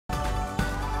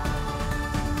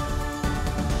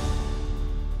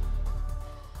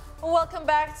Welcome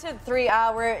back to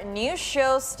 3-Hour News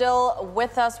Show. Still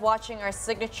with us watching our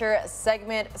signature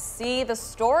segment, See the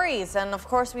Stories. And of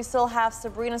course, we still have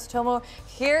Sabrina Soetomo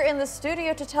here in the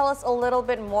studio to tell us a little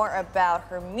bit more about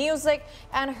her music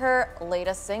and her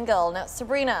latest single. Now,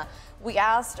 Sabrina, we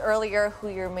asked earlier who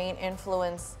your main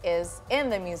influence is in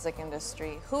the music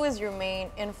industry. Who is your main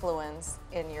influence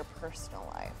in your personal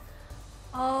life?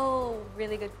 Oh,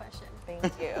 really good question. Thank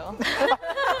you.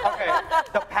 Okay,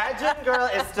 the pageant girl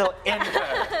is still in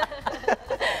her.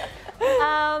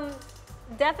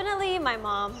 Definitely my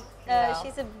mom. Yeah.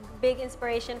 She's a big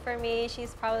inspiration for me.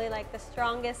 She's probably like the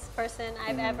strongest person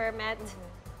I've ever met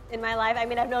in my life. I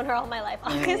mean, I've known her all my life,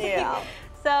 obviously. Yeah.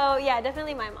 So yeah,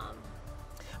 definitely my mom.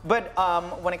 But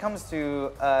when it comes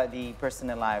to the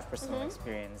personal life, personal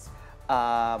experience,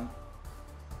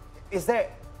 is there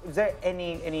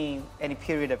any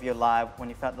period of your life when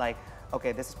you felt like,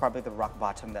 okay, this is probably the rock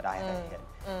bottom that I have hit?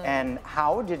 And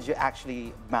how did you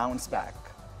actually bounce back?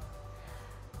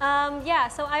 Yeah,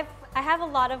 so I have a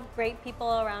lot of great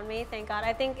people around me, thank God.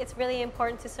 I think it's really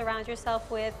important to surround yourself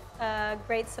with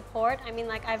great support. I mean,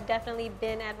 like, I've definitely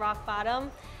been at rock bottom,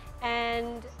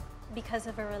 and because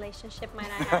of a relationship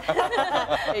might I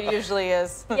have. It usually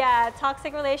is. Yeah,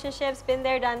 toxic relationships, been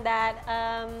there, done that.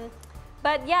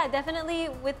 But yeah, definitely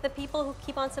with the people who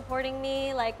keep on supporting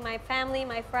me, like my family,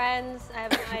 my friends. I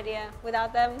have no idea.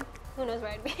 Without them, who knows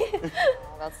where I'd be.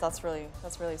 Oh, that's really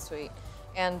sweet.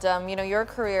 And you know, your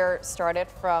career started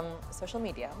from social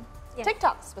media, Yes.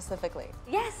 TikTok specifically.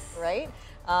 Yes. Right?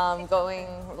 Going,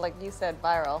 like you said,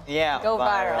 viral. Yeah, Go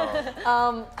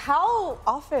viral. How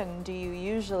often do you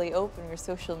usually open your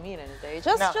social media in a day?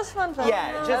 Just fun fact.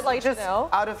 Yeah, I'd like just to know.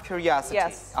 out of curiosity.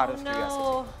 Yes. Out of Oh, curiosity.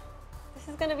 no. This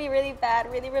is gonna be really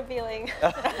bad, really revealing.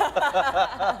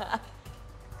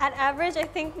 At average, I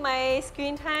think my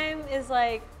screen time is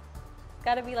like,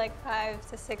 gotta be like 5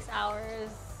 to 6 hours.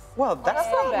 Well, that's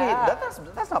not bad.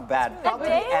 that's not bad. Probably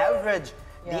day?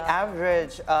 the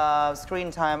average screen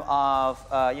time of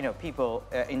you know, people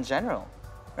in general,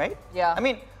 right? Yeah. I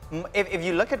mean, if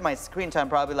you look at my screen time,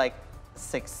 probably like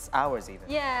 6 hours even.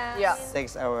 Yeah. Yeah. I mean,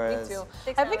 6 hours. Me too.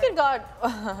 6 I think hours. it got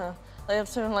like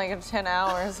something like 10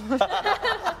 hours.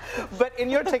 But in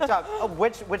your TikTok,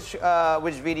 which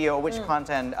video, which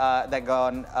content that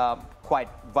gone quite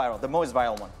viral, the most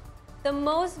viral one? The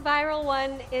most viral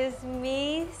one is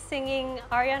me singing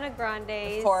Ariana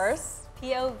Grande's Of course.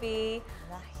 POV.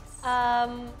 Nice.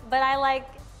 But I like,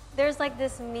 there's like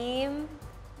this meme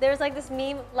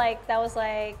like that was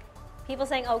like people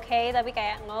saying okay, tapi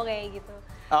kayak ngoke gitu.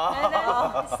 And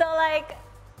then, so like,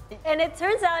 and it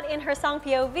turns out in her song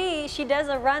POV, she does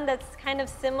a run that's kind of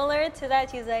similar to that.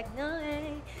 She's like, no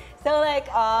way. So like,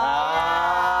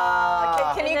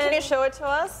 Can you show it to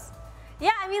us? yeah,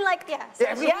 I mean like, yeah. So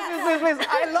Yeah, please.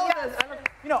 I love this.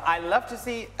 You know, I love to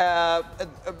see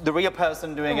the real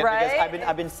person doing it, because Right?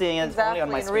 I've been seeing it only on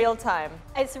my in screen. real time.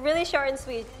 it's really short and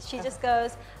sweet. She just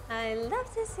goes, I love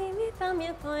to see me from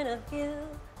your point of view.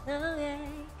 No way.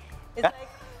 It's like,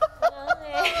 no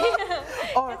way.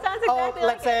 Or, It sounds exactly let's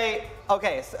like say,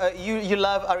 okay, so, you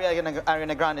love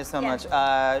Ariana Grande so Yeah. much.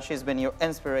 She's been your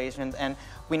inspiration, and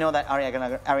we know that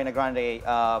Ariana Grande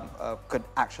could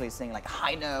actually sing like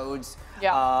high notes,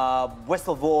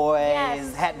 whistle voice,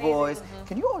 Yes, head amazing. voice.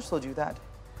 Can you also do that?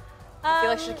 I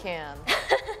feel like she can.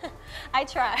 I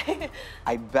try.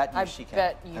 I bet you I she can.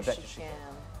 bet you I bet she you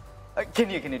can. Can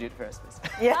you do it first, please?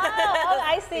 Yeah. Oh,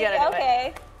 I see. You gotta do it.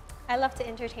 Okay. I love to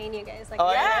entertain you guys. Like,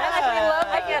 Oh, Yeah, yeah. we love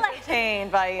I to feel get like- entertained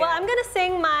by you. well, I'm gonna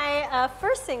sing my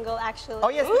first single actually. Oh,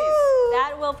 yes, please.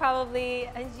 That will probably,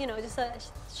 you know, just a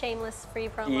shameless free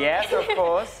promo. Yes, of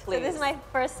course. So this is my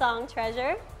first song,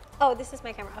 Treasure. Oh, this is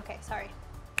my camera. Okay, sorry.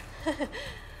 Do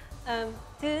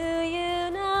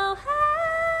you know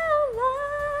how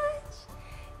much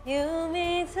you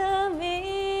mean to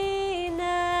me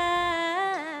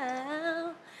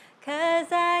now? 'Cause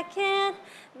I can't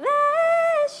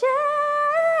measure.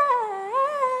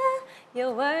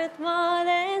 You're worth more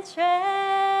than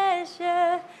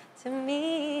treasure to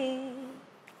me.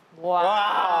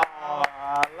 Wow,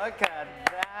 look at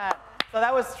that. So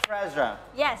that was Treasure.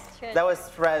 Yes, treasure. That was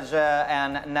Treasure,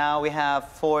 and now we have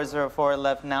 404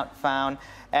 Left Not Found.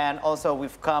 And also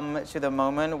we've come to the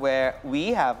moment where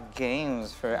we have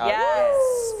games for our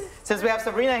guests. Since we have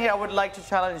Sabrina here, I would like to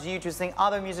challenge you to sing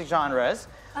other music genres.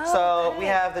 So we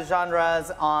have the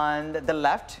genres on the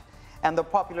left and the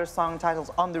popular song titles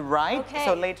on the right. Okay.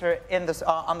 So later in this,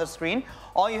 on the screen,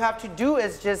 all you have to do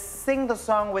is just sing the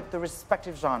song with the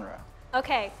respective genre.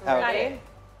 Okay, got it.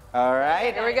 All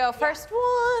right. Here we go. First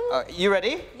one. You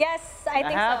ready? Yes, I think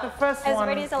I have so. the first as one,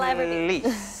 ready as I'll ever be.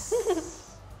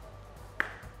 please.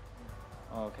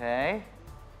 Okay.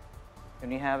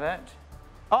 Can you have it?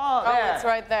 Oh, Oh, there. it's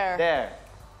right there. There.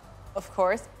 Of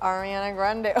course, Ariana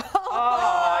Grande.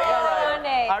 Oh, you're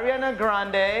right. Ariana Ariana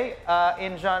Grande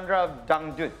in genre of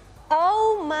dangdut.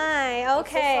 Oh my,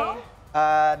 okay.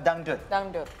 Dangdut.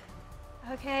 Dangdut.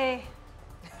 Okay.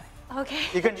 Okay.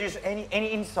 You can choose any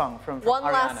in song from One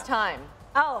Ariana. last time.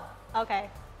 Oh, okay.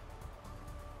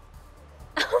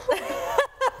 I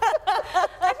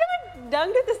feel like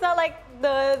Dangdut is not like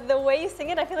the way you sing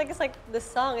it. I feel like it's like the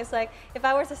song. It's like if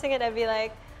I were to sing it, I'd be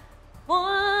like,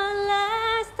 one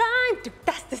last time.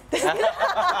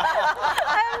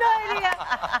 I have no idea.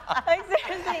 Like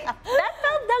seriously, that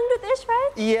felt Dangdut-ish,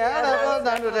 right? Yeah, that was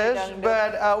definitely dangdut-ish, dangdut.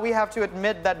 but we have to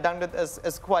admit that dangdut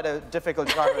is quite a difficult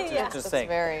genre to, Yes, to it's sing.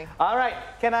 very. All right,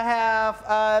 can I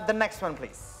have the next one,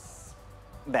 please?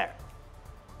 There.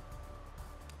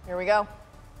 Here we go.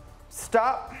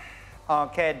 Stop.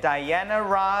 Okay, Diana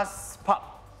Ross,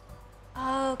 Pop.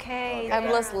 Okay.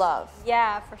 Endless Love.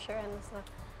 Yeah, for sure. Endless love.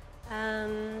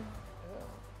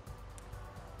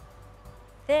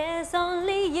 There's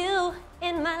only you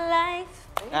in my life.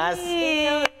 That's,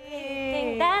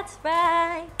 Think that's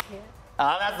right.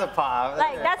 oh, that's the pop.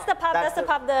 Like that's the pop. That's the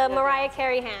pop. The Mariah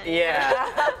Carey hand. Yeah,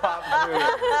 the pop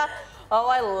group. Oh,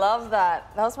 I love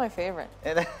that. That was my favorite.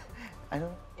 And I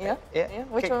don't. Yeah? Yeah. Yeah.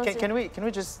 Which one was can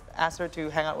we just ask her to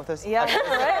hang out with us? Yeah,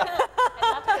 right?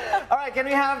 All right. Can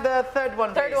we have the third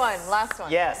one? Third please? one, last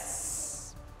one.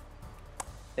 Yes.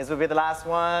 This will be the last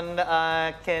one.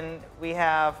 Can we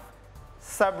have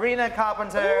Sabrina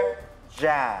Carpenter,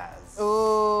 Jazz?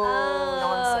 Ooh,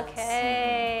 nonsense.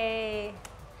 Okay.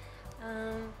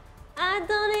 I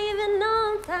don't even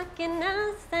know I'm talking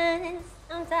nonsense.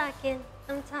 I'm talking.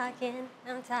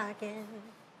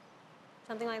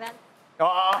 Something like that.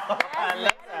 Oh, I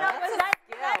love that. Was that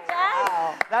jazz?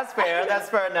 Wow. That's fair. That's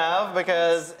fair enough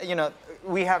because you know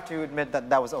we have to admit that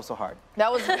that was also hard.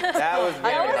 That was That was I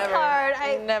very would was hard. never, hard.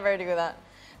 I never do that.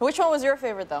 Which one was your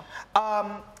favorite though?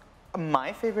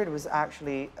 My favorite was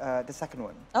actually the second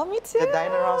one. Oh, me too. The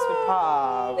Diana Ross with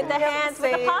Pop. With the hands,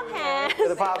 with the pop hands. With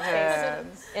the pop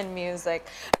hands. In music.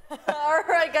 All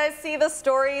right, guys, see the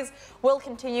stories will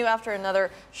continue after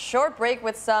another short break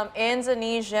with some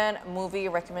Indonesian movie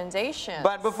recommendations.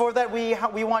 But before that,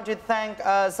 we want to thank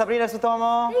Sabrina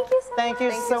Soetomo. Thank you so Thank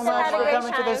you so much. much Had a for great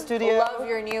coming to the time. studio. Love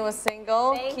your newest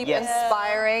single. Thank Keep you.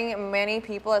 inspiring many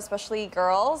people, especially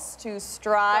girls, to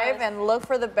strive Yes. and look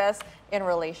for the best in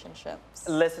relationships.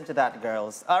 Listen to that,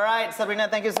 girls. All right, Sabrina,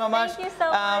 thank you so much. Thank you so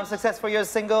much. Success for your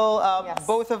single, Yes.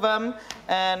 both of them.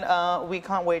 And we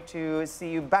can't wait to see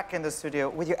you back in the studio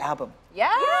with your album.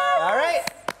 Yes! All right.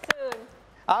 Soon.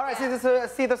 All right,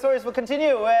 see the stories will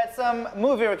continue with some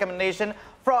movie recommendation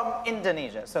from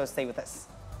Indonesia. So stay with us.